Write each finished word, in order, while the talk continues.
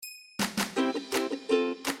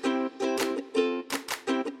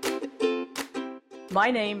My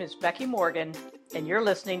name is Becky Morgan, and you're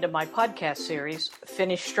listening to my podcast series,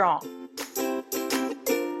 Finish Strong.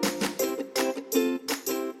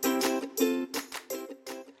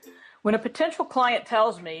 When a potential client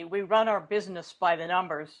tells me we run our business by the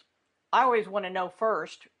numbers, I always want to know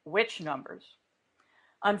first which numbers.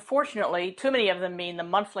 Unfortunately, too many of them mean the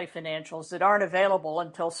monthly financials that aren't available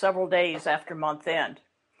until several days after month end.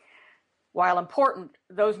 While important,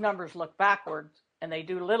 those numbers look backwards and they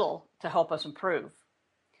do little to help us improve.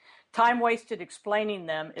 Time wasted explaining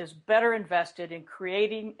them is better invested in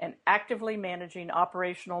creating and actively managing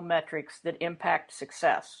operational metrics that impact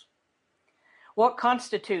success. What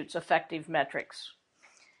constitutes effective metrics?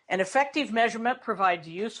 An effective measurement provides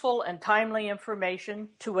useful and timely information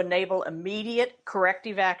to enable immediate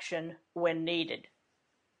corrective action when needed.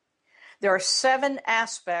 There are 7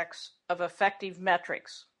 aspects of effective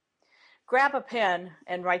metrics. Grab a pen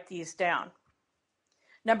and write these down.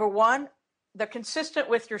 Number 1, they're consistent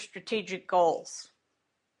with your strategic goals.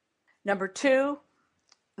 Number 2,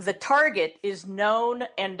 the target is known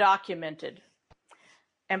and documented.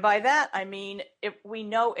 And by that, I mean if we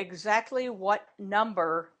know exactly what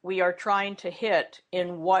number we are trying to hit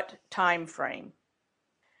in what time frame.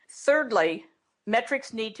 Thirdly,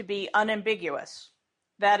 metrics need to be unambiguous.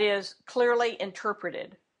 That is, clearly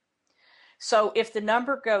interpreted. So if the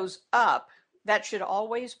number goes up, that should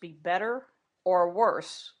always be better or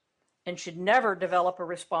worse, and should never develop a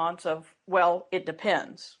response of, well, it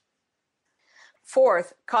depends.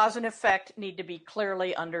 Fourth, cause and effect need to be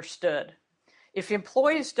clearly understood. If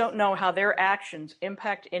employees don't know how their actions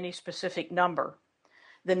impact any specific number,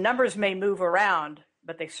 the numbers may move around,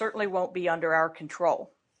 but they certainly won't be under our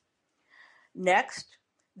control. Next,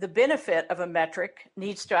 the benefit of a metric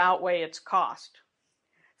needs to outweigh its cost.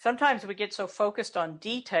 Sometimes we get so focused on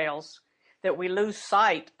details that we lose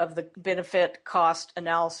sight of the benefit-cost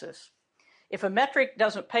analysis. If a metric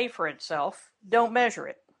doesn't pay for itself, don't measure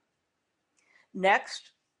it.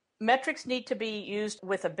 Next, metrics need to be used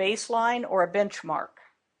with a baseline or a benchmark.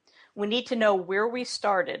 We need to know where we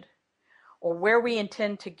started or where we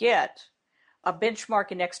intend to get, a benchmark,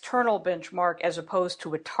 an external benchmark, as opposed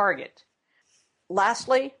to a target.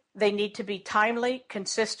 Lastly, they need to be timely,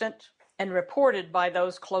 consistent, and reported by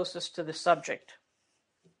those closest to the subject.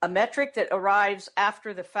 A metric that arrives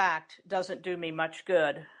after the fact doesn't do me much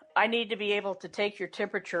good. I need to be able to take your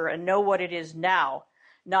temperature and know what it is now,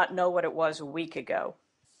 not know what it was a week ago.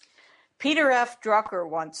 Peter F. Drucker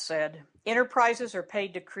once said, "Enterprises are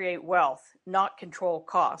paid to create wealth, not control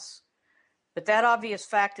costs." But that obvious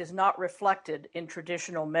fact is not reflected in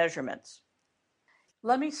traditional measurements.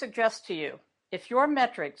 Let me suggest to you, if your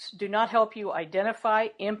metrics do not help you identify,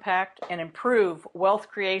 impact, and improve wealth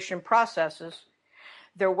creation processes,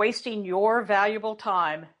 they're wasting your valuable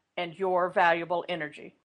time and your valuable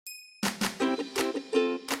energy.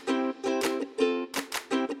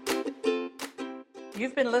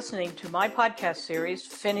 You've been listening to my podcast series,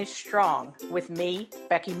 Finish Strong, with me,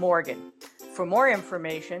 Becky Morgan. For more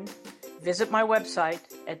information, visit my website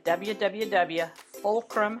at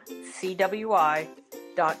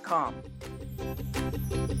www.fulcrumcwi.com.